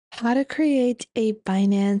How to create a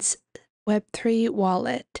Binance Web3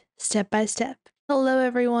 wallet, step by step. Hello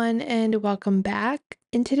everyone and welcome back.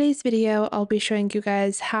 In today's video, I'll be showing you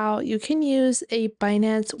guys how you can use a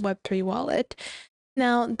Binance Web3 wallet.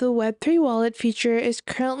 Now, the Web3 wallet feature is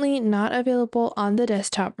currently not available on the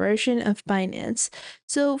desktop version of Binance.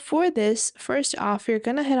 So for this, first off, you're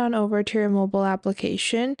going to head on over to your mobile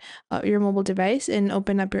application, your mobile device, and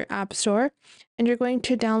open up your app store. And you're going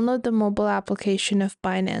to download the mobile application of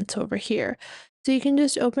Binance over here. So you can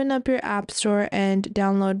just open up your app store and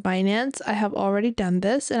download Binance. I have already done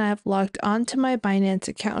this and I have logged onto my Binance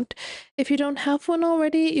account. If you don't have one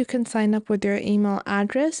already, you can sign up with your email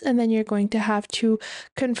address and then you're going to have to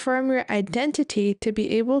confirm your identity to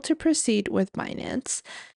be able to proceed with Binance.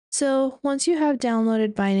 So once you have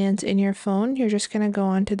downloaded Binance in your phone, you're just going to go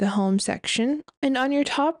onto the home section, and on your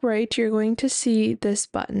top right, you're going to see this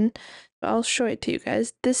button. I'll show it to you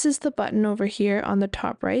guys. This is the button over here on the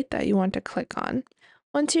top right that you want to click on.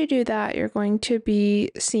 Once you do that, you're going to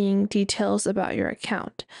be seeing details about your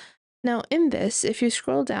account. Now in this, if you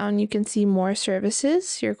scroll down, you can see more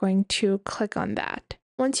services. You're going to click on that.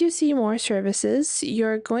 Once you see more services,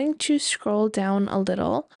 you're going to scroll down a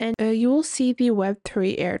little and you will see the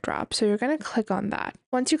Web3 airdrop. So you're going to click on that.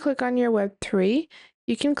 Once you click on your Web3,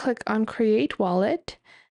 you can click on Create Wallet.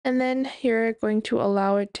 And then you're going to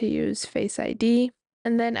allow it to use Face ID.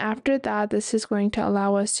 And then after that, this is going to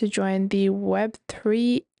allow us to join the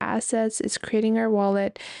Web3 assets. It's creating our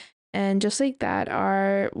wallet. And just like that,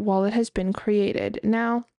 our wallet has been created.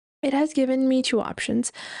 Now, it has given me two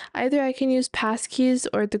options. Either I can use passkeys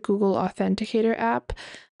or the Google Authenticator app.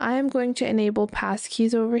 I am going to enable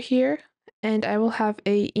passkeys over here. And I will have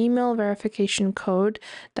an email verification code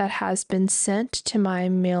that has been sent to my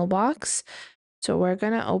mailbox. So we're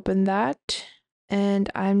going to open that, and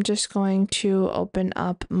I'm just going to open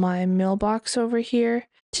up my mailbox over here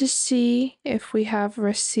to see if we have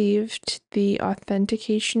received the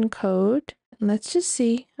authentication code. Let's just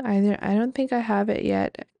see. I don't think I have it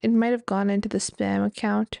yet. It might have gone into the spam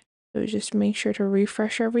account. So just make sure to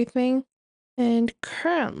refresh everything. And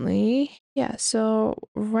currently, yeah, so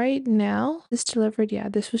right now, this delivered, yeah,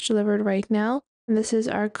 this was delivered right now. And this is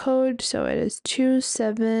our code. So it is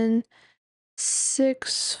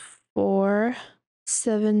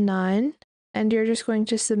 276479, and you're just going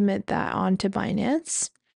to submit that onto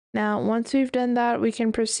Binance. Now, once we've done that, we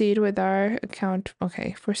can proceed with our account.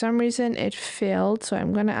 Okay, for some reason it failed, so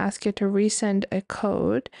I'm going to ask it to resend a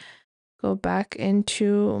code. Go back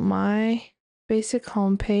into my basic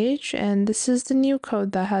homepage, and this is the new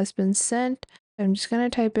code that has been sent. I'm just going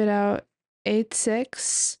to type it out,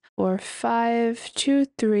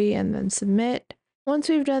 864523, and then submit. Once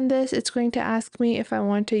we've done this, it's going to ask me if I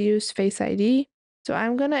want to use Face ID. So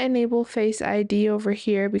I'm going to enable Face ID over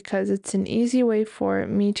here because it's an easy way for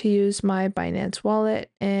me to use my Binance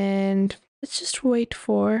wallet. And let's just wait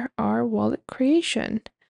for our wallet creation.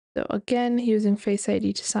 So again, using Face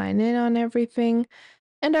ID to sign in on everything.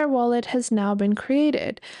 And our wallet has now been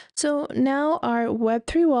created. So now our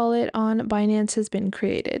Web3 wallet on Binance has been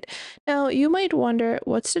created. Now you might wonder,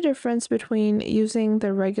 what's the difference between using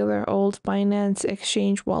the regular old Binance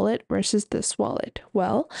Exchange wallet versus this wallet?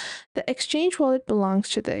 Well, the Exchange wallet belongs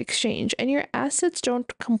to the exchange, and your assets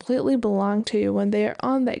don't completely belong to you when they are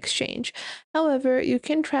on the exchange. However, you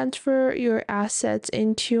can transfer your assets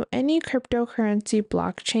into any cryptocurrency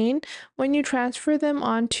blockchain. When you transfer them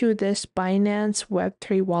onto this Binance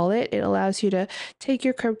Web3 wallet, it allows you to take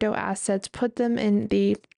your crypto assets, put them in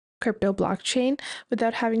the crypto blockchain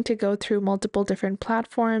without having to go through multiple different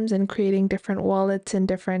platforms and creating different wallets in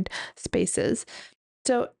different spaces.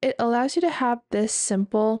 So it allows you to have this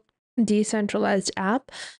simple decentralized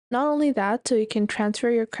app. Not only that, so you can transfer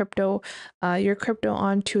your crypto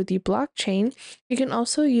onto the blockchain. You can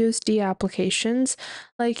also use applications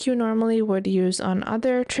like you normally would use on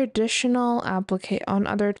other traditional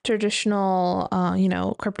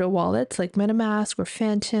crypto wallets like MetaMask or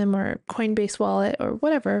Phantom or Coinbase wallet or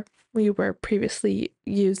whatever we were previously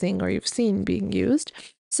using or you've seen being used.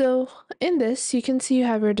 So in this, you can see you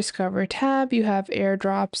have your Discover tab, you have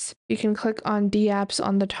airdrops, you can click on dApps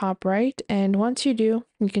on the top right, and once you do,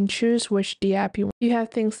 you can choose which dApp you want. You have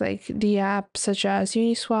things like dApps such as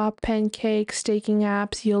Uniswap, Pancake, staking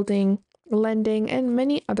apps, yielding, lending, and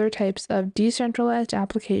many other types of decentralized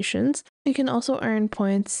applications. You can also earn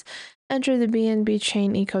points, enter the BNB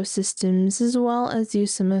chain ecosystems, as well as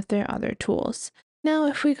use some of their other tools. Now,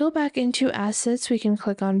 if we go back into assets, we can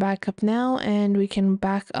click on backup now and we can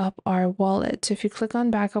back up our wallet. So if you click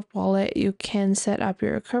on backup wallet, you can set up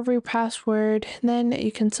your recovery password. Then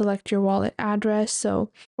you can select your wallet address.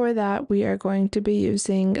 So for that, we are going to be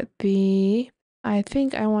using the I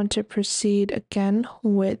think I want to proceed again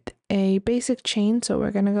with a basic chain. So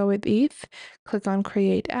we're going to go with ETH, click on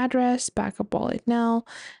create address, backup wallet now,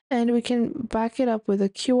 and we can back it up with a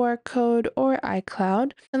QR code or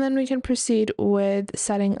iCloud. And then we can proceed with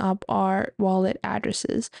setting up our wallet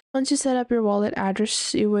addresses. Once you set up your wallet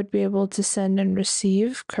address, you would be able to send and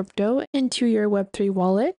receive crypto into your Web3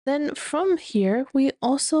 wallet. Then from here, we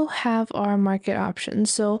also have our market options.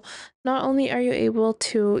 So not only are you able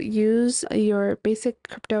to use your basic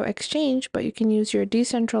crypto exchange, but you can use your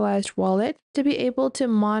decentralized wallet to be able to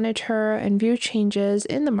monitor and view changes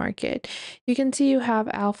in the market. You can see you have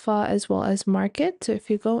alpha as well as market. So if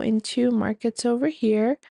you go into markets over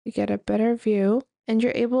here, you get a better view and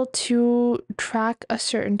you're able to track a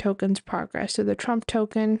certain token's progress. So the Trump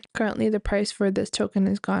token, currently the price for this token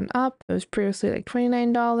has gone up. It was previously like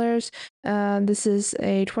 $29. This is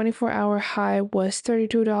a 24-hour high was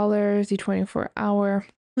 $32. The 24-hour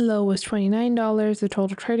low was $29. The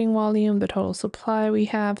total trading volume, the total supply we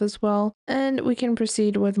have as well. And we can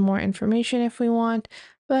proceed with more information if we want,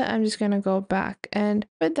 but I'm just going to go back. And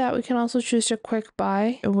with that, we can also choose to quick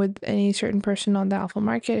buy with any certain person on the alpha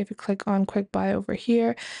market. If you click on quick buy over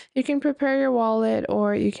here, you can prepare your wallet,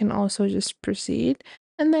 or you can also just proceed.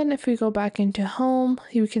 And then if we go back into home,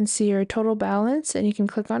 you can see your total balance and you can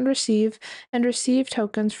click on receive and receive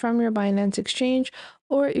tokens from your Binance exchange,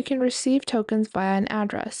 or you can receive tokens via an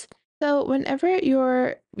address. So whenever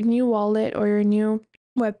your new wallet or your new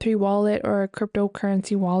Web3 wallet or a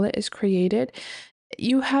cryptocurrency wallet is created,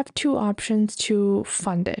 you have two options to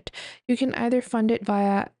fund it. You can either fund it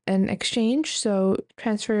via an exchange, so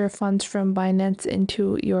transfer your funds from Binance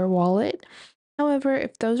into your wallet. However,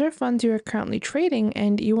 if those are funds you are currently trading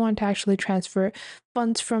and you want to actually transfer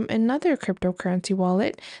funds from another cryptocurrency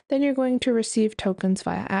wallet, then you're going to receive tokens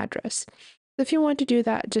via address. If you want to do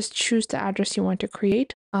that, just choose the address you want to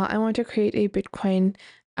create. I want to create a Bitcoin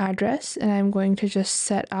address, and I'm going to just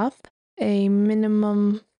set up a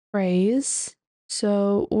minimum phrase.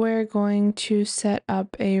 So we're going to set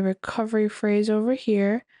up a recovery phrase over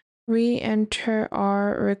here, re-enter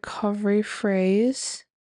our recovery phrase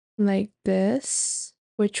like this,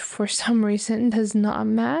 which for some reason does not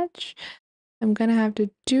match. I'm gonna have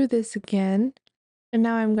to do this again. And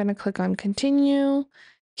now I'm gonna click on continue.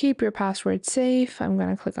 Keep your password safe. I'm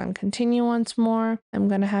gonna click on continue once more. I'm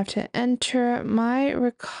gonna have to enter my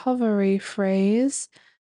recovery phrase,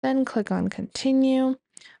 then click on continue.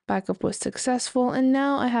 Backup was successful, and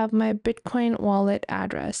now I have my Bitcoin wallet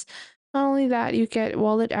address. Not only that, you get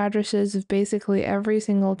wallet addresses of basically every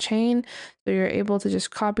single chain, so you're able to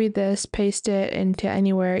just copy this, paste it into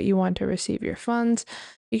anywhere you want to receive your funds.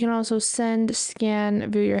 You can also send,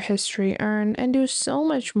 scan, view your history, earn, and do so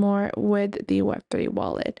much more with the Web3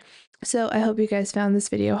 wallet. So I hope you guys found this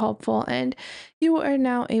video helpful, and you are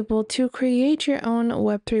now able to create your own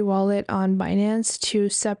Web3 wallet on Binance to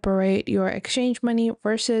separate your exchange money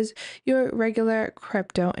versus your regular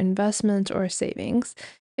crypto investments or savings.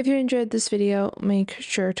 If you enjoyed this video, make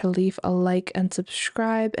sure to leave a like and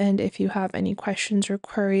subscribe. And if you have any questions or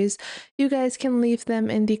queries, you guys can leave them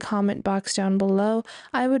in the comment box down below.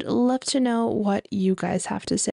 I would love to know what you guys have to say.